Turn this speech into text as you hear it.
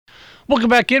Welcome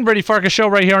back in, Brady Farkas Show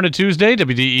right here on a Tuesday,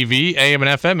 WDEV, AM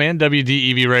and FM, and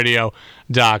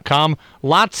WDEVradio.com.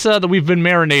 Lots that we've been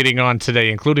marinating on today,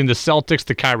 including the Celtics,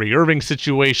 the Kyrie Irving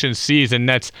situation, C's and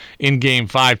Nets in Game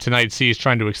 5 tonight. C's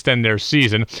trying to extend their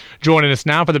season. Joining us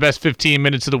now for the best 15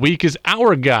 minutes of the week is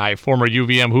our guy, former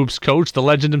UVM Hoops coach, the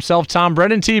legend himself, Tom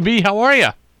Brennan. TB, how are you?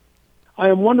 I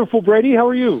am wonderful, Brady. How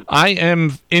are you? I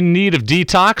am in need of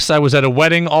detox. I was at a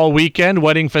wedding all weekend,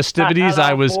 wedding festivities.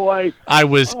 I was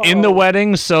in the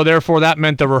wedding, so therefore that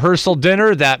meant the rehearsal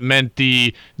dinner. That meant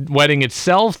the wedding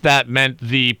itself. That meant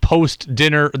the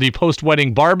post-dinner, the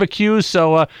post-wedding barbecue.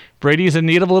 So Brady's in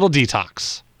need of a little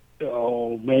detox.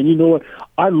 Oh, man, you know what?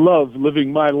 I love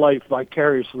living my life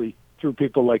vicariously through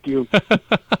people like you.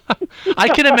 I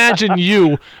can imagine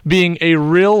you being a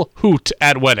real hoot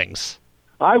at weddings.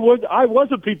 I was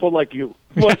a people like you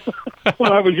when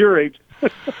I was your age.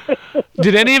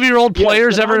 Did any of your old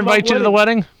players ever invite you to the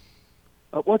wedding?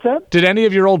 What's that? Did any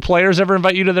of your old players ever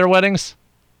invite you to their weddings?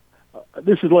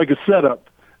 This is like a setup.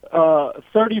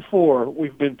 34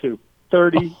 we've been to.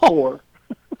 34.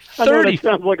 I know that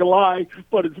sounds like a lie,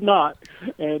 but it's not.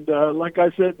 And like I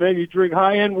said, man, you drink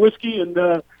high-end whiskey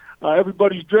and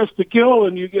everybody's dressed to kill,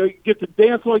 and you get to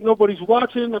dance like nobody's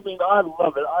watching. I mean, I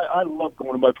love it. I love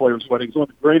going to my players' weddings. One of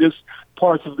the greatest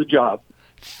parts of the job.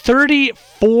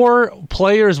 34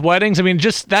 players' weddings. I mean,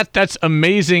 just that's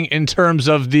amazing in terms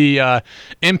of the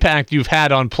impact you've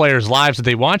had on players' lives that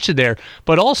they want you there.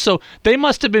 But also, they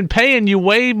must have been paying you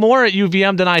way more at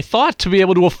UVM than I thought to be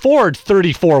able to afford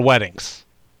 34 weddings.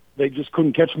 They just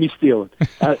couldn't catch me stealing.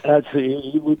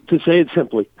 To say it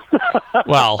simply.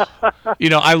 Well,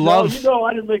 I love... No,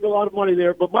 I didn't make a lot of money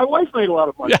there, but my wife made a lot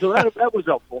of money, so that was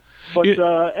helpful. But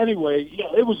anyway,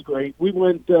 yeah, it was great. We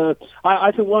went...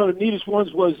 I think one of the neatest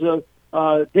ones was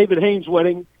David Haynes'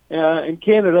 wedding in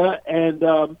Canada, and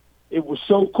it was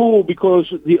so cool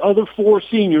because the other 4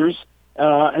 seniors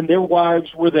and their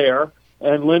wives were there,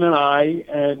 and Lynn and I,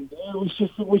 and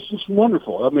it was just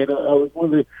wonderful. I mean, it was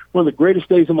one of the greatest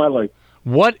days of my life.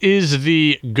 What is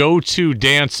the go-to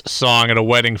dance song at a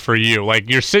wedding for you? Like,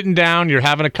 you're sitting down, you're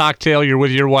having a cocktail, you're with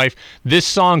your wife, this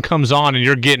song comes on and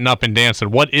you're getting up and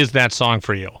dancing. What is that song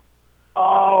for you?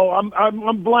 Oh, I'm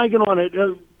blanking on it.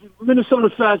 Minnesota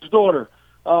Fat's Daughter.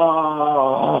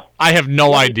 I have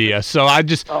no idea, so I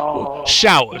just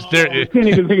shout. I can't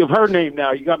even think of her name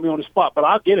now. You got me on the spot, but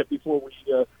I'll get it before we...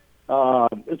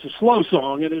 it's a slow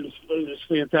song, and it is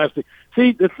fantastic.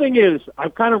 See, the thing is,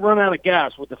 I've kind of run out of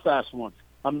gas with the fast ones.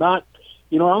 I'm not,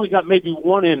 I only got maybe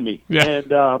one in me. Yeah. And,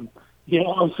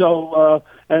 so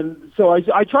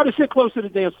I try to sit close to the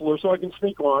dance floor so I can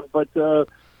sneak on, but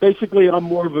basically I'm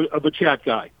more of a chat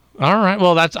guy. All right.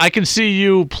 Well, I can see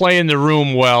you playing the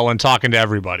room well and talking to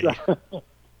everybody.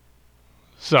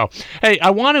 So, hey, I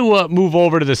want to move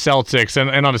over to the Celtics,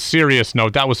 and on a serious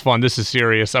note, that was fun. This is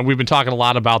serious. We've been talking a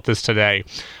lot about this today.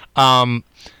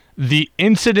 The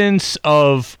incidents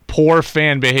of poor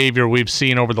fan behavior we've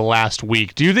seen over the last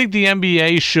week, do you think the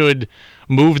NBA should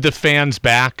move the fans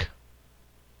back?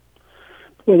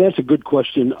 Well, that's a good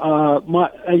question.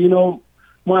 My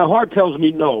heart tells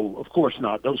me no, of course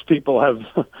not. Those people have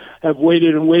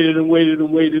waited and waited and waited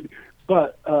and waited.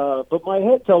 But my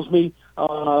head tells me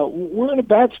we're in a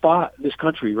bad spot in this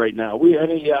country right now. I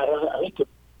hate to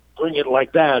bring it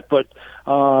like that, but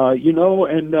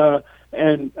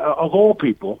and of all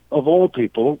people, of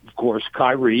course,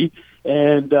 Kyrie,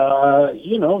 and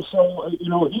he's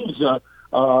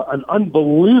an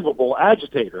unbelievable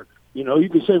agitator. You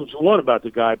can say what you want about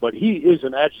the guy, but he is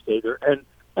an agitator, and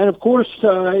of course, he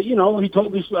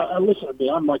told these. Listen to me,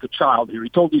 I'm like a child here. He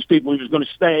told these people he was going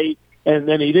to stay. And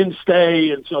then he didn't stay,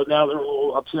 and so now they're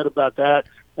all upset about that.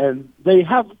 And they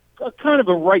have kind of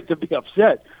a right to be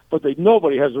upset, but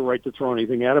nobody has a right to throw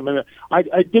anything at him. And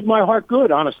I did my heart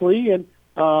good, honestly, and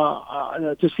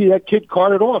to see that kid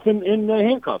carted off in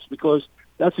handcuffs, because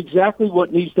that's exactly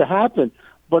what needs to happen.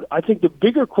 But I think the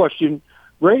bigger question,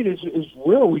 Ray, is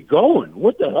where are we going?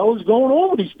 What the hell is going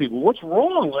on with these people? What's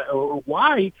wrong?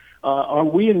 Why are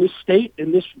we in this state,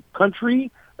 in this country,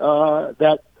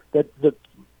 that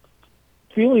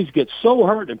feelings get so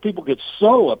hurt and people get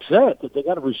so upset that they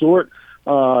got to resort,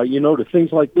 to things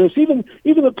like this. Even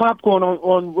the popcorn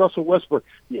on Russell Westbrook,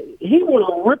 he would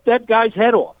have ripped that guy's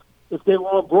head off if they were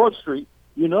on Broad Street,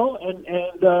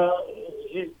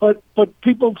 but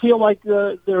people feel like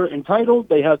they're entitled.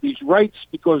 They have these rights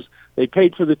because they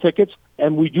paid for the tickets,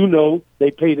 and we do know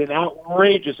they paid an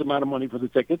outrageous amount of money for the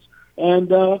tickets, and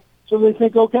so they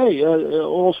think, okay,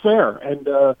 all's fair, and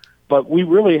but we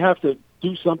really have to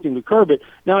do something to curb it.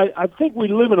 Now, I think we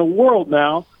live in a world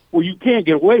now where you can't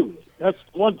get away with it. That's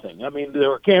one thing. I mean,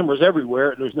 there are cameras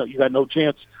everywhere, and you got no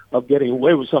chance of getting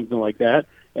away with something like that.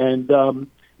 And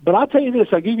but I'll tell you this.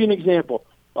 I'll give you an example.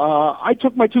 I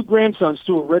took my 2 grandsons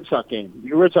to a Red Sox game,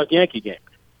 a Red Sox Yankee game,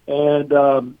 and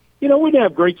we didn't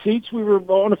have great seats. We were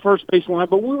on the first base line,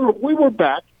 but we were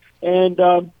back, and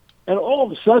all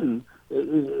of a sudden,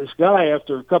 this guy,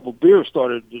 after a couple beers,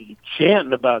 started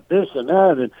chanting about this and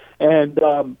that, and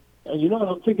I'm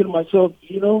thinking to myself,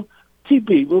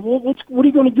 TB, what are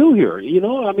you going to do here?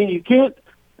 I mean, you can't.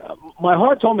 My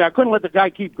heart told me I couldn't let the guy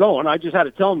keep going. I just had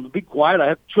to tell him to be quiet. I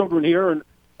have children here, and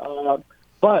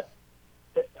but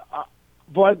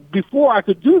before I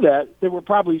could do that, there were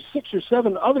probably 6 or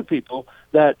 7 other people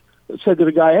that said to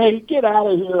the guy, "Hey, get out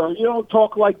of here! Or, you don't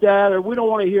talk like that, or we don't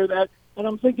want to hear that." And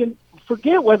I'm thinking,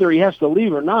 forget whether he has to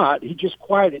leave or not. He just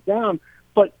quieted down.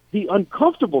 But the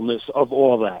uncomfortableness of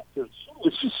all that,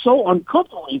 it's just so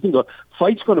uncomfortable. You think a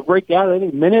fight's going to break out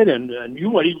any minute, and you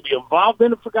might even be involved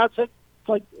in it, for God's sake. It's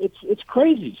like it's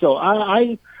crazy. So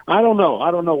I don't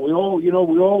know. We all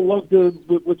love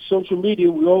with social media.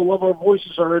 We all love our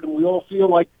voices heard, and we all feel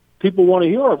like people want to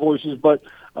hear our voices. But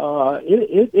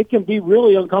it can be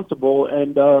really uncomfortable,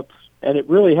 and it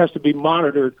really has to be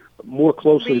monitored more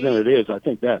closely than it is. I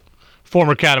think that.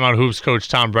 Former Catamount Hoops coach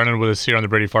Tom Brennan with us here on the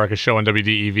Brady Farkas Show on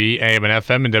WDEV, AM and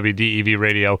FM, and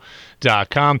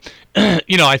WDEVradio.com.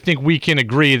 I think we can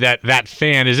agree that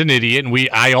fan is an idiot, and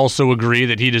I also agree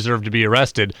that he deserved to be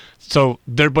arrested. So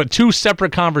but 2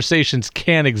 separate conversations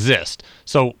can exist.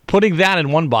 So putting that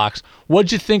in one box,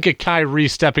 what'd you think of Kyrie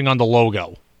stepping on the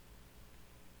logo?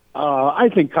 I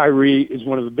think Kyrie is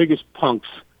one of the biggest punks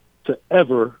to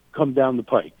ever come down the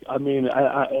pike. I mean,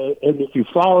 and if you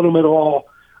followed him at all,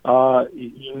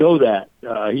 you know that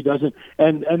he doesn't.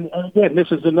 And again,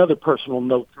 this is another personal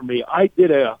note for me. I did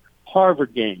a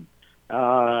Harvard game,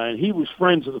 and he was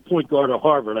friends with the point guard at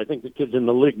Harvard. I think the kid's in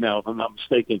the league now, if I'm not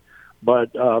mistaken.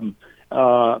 But and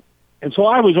so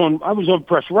I was on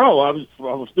press row. I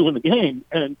was doing the game,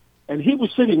 and he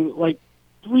was sitting like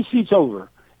 3 seats over,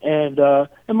 and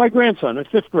my grandson in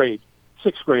 6th grade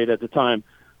at the time,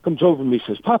 comes over to me and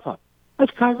says, "Papa,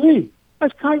 that's Kyrie.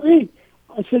 That's Kyrie."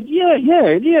 I said, yeah.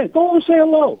 Go over and say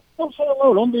hello.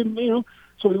 Don't be,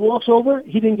 So he walks over.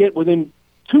 He didn't get within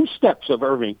 2 steps of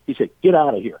Irving. He said, "Get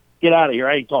out of here. Get out of here.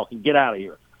 I ain't talking. Get out of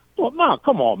here." Well, no,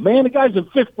 come on, man. The guy's in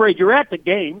 5th grade. You're at the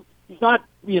game. He's not,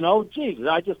 Jesus.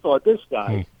 I just thought this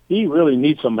guy, he really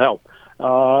needs some help.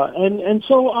 And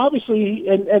so obviously,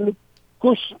 and of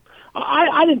course,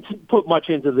 I didn't put much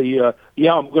into the,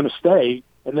 I'm going to stay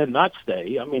and then not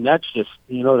stay. I mean, that's just,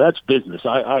 that's business.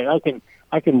 I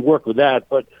can work with that,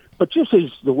 but just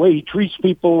the way he treats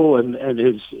people and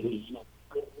his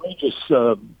outrageous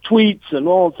tweets and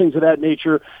all things of that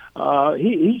nature,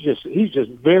 he's just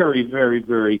very, very,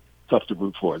 very tough to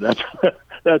root for.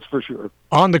 That's for sure.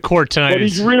 On the court tonight, but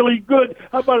he's really good.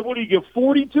 How about what do you get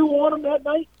 42 on him that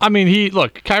night? I mean,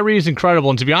 Kyrie is incredible,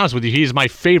 and to be honest with you, he's my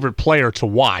favorite player to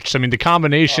watch. I mean, the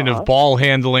combination of ball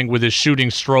handling with his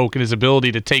shooting stroke and his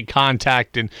ability to take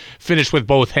contact and finish with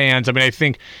both hands. I mean, I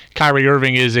think Kyrie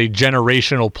Irving is a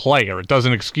generational player. It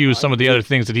doesn't excuse some of the other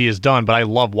things that he has done, but I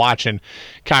love watching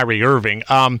Kyrie Irving.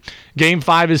 Game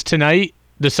 5 is tonight.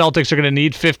 The Celtics are going to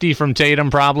need 50 from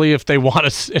Tatum probably if they want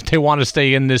to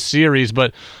stay in this series.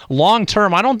 But long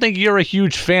term, I don't think you're a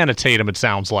huge fan of Tatum. It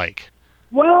sounds like.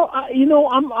 Well,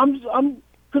 I'm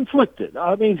conflicted.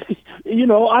 I mean,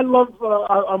 I love.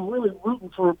 I'm really rooting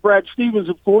for Brad Stevens,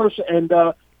 of course, and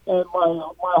my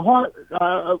heart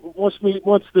wants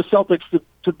the Celtics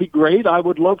to be great. I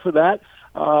would love for that.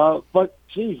 But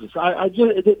Jesus, I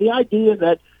just the idea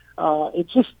that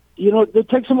it's just. It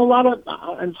takes him a lot of,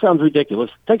 and it sounds ridiculous,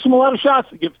 takes him a lot of shots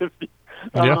to get 50.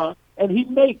 And he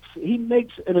makes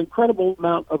an incredible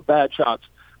amount of bad shots.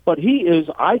 But he is,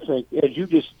 I think, as you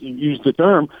just used the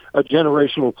term, a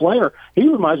generational player. He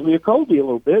reminds me of Kobe a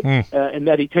little bit in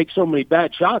that he takes so many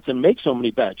bad shots and makes so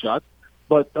many bad shots.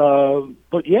 But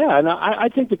yeah, and I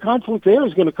think the conflict there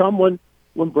is going to come when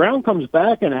Brown comes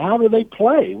back, and how do they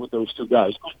play with those 2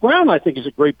 guys? Brown, I think, is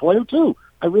a great player, too.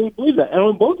 I really believe that, and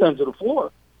on both ends of the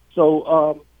floor.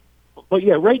 So, but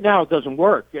yeah, right now it doesn't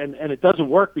work, and it doesn't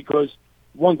work because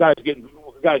one guy's getting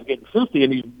 50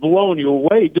 and he's blowing you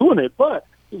away doing it, but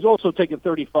he's also taking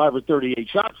 35 or 38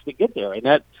 shots to get there, and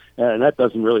that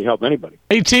doesn't really help anybody.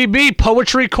 ATB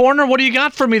Poetry Corner, what do you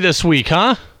got for me this week,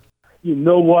 huh? You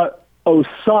know what?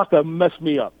 Osaka messed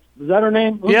me up. Is that her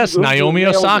name? Yes, Naomi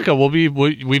Osaka.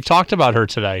 We've talked about her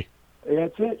today.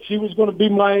 That's it. She was going to be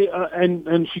my,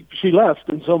 and she left,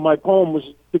 and so my poem was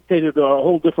dictated a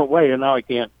whole different way, and now I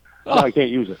can't. I can't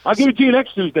use it. I'll give it to you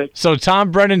next Tuesday. So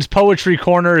Tom Brennan's Poetry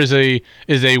Corner is a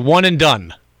one and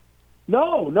done.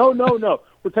 No.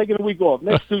 We're taking a week off.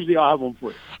 Next Tuesday, I'll have one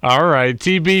for you. All right.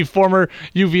 TB, former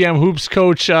UVM hoops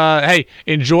coach. Hey,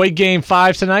 enjoy Game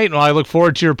 5 tonight, and I look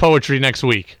forward to your poetry next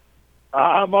week.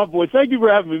 My boy. Thank you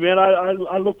for having me, man.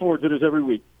 I look forward to this every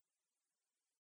week.